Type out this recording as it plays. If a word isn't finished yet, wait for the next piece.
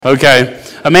Okay.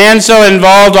 A man so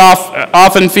involved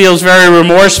often feels very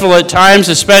remorseful at times,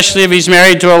 especially if he's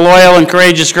married to a loyal and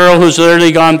courageous girl who's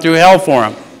literally gone through hell for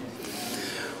him.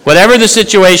 Whatever the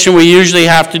situation, we usually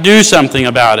have to do something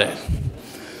about it.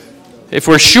 If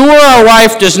we're sure our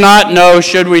wife does not know,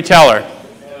 should we tell her?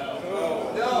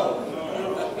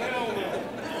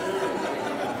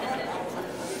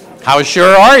 How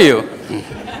sure are you?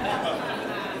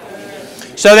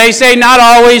 So they say not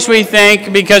always, we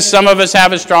think, because some of us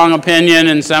have a strong opinion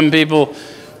and some people,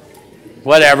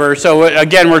 whatever. So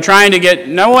again, we're trying to get,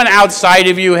 no one outside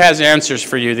of you has answers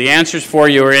for you. The answers for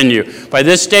you are in you. By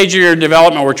this stage of your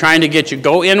development, we're trying to get you,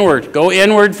 go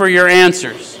inward for your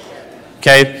answers.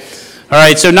 Okay? All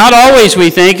right, so not always, we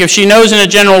think. If she knows in a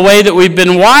general way that we've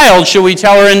been wild, should we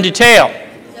tell her in detail?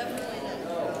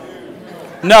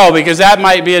 No, because that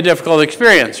might be a difficult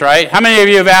experience, right? How many of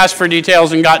you have asked for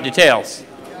details and got details?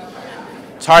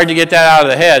 It's hard to get that out of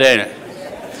the head, ain't it?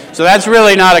 So that's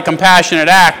really not a compassionate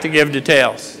act to give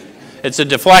details. It's a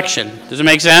deflection. Does it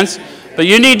make sense? But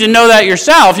you need to know that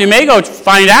yourself. You may go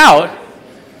find out.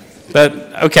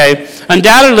 But, okay.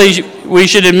 Undoubtedly, we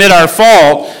should admit our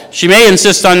fault. She may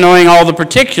insist on knowing all the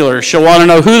particulars. She'll want to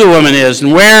know who the woman is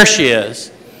and where she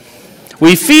is.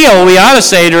 We feel we ought to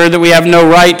say to her that we have no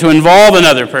right to involve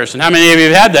another person. How many of you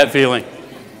have had that feeling?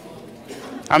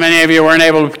 How many of you weren't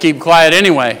able to keep quiet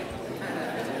anyway?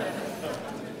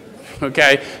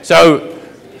 Okay, so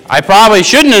I probably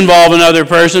shouldn't involve another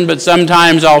person, but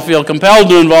sometimes I'll feel compelled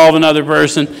to involve another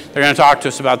person. They're going to talk to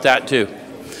us about that too.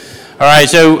 All right,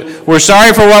 so we're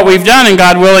sorry for what we've done, and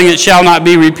God willing it shall not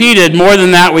be repeated. More than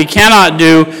that we cannot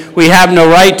do. We have no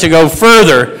right to go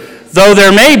further, though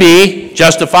there may be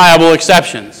justifiable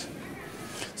exceptions.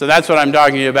 So that's what I'm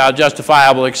talking about,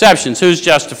 justifiable exceptions. Whose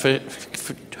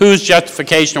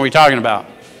justification are we talking about?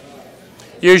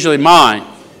 Usually mine.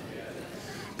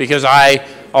 Because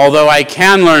although I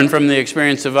can learn from the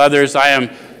experience of others, I am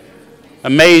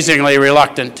amazingly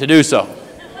reluctant to do so.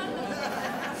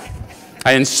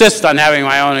 I insist on having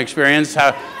my own experience,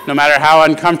 no matter how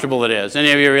uncomfortable it is.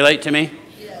 Any of you relate to me?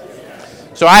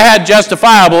 Yes. So I had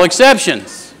justifiable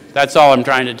exceptions. That's all I'm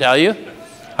trying to tell you.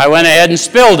 I went ahead and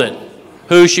spilled it,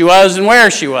 who she was and where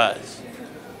she was.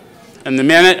 And the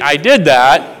minute I did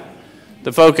that,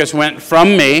 the focus went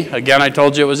from me. Again, I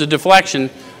told you it was a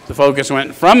deflection. The focus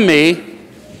went from me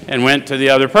and went to the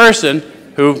other person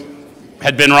who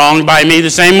had been wronged by me the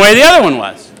same way the other one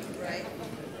was. Right.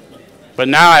 But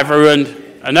now I've ruined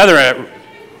another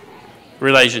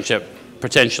relationship,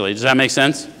 potentially. Does that make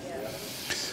sense?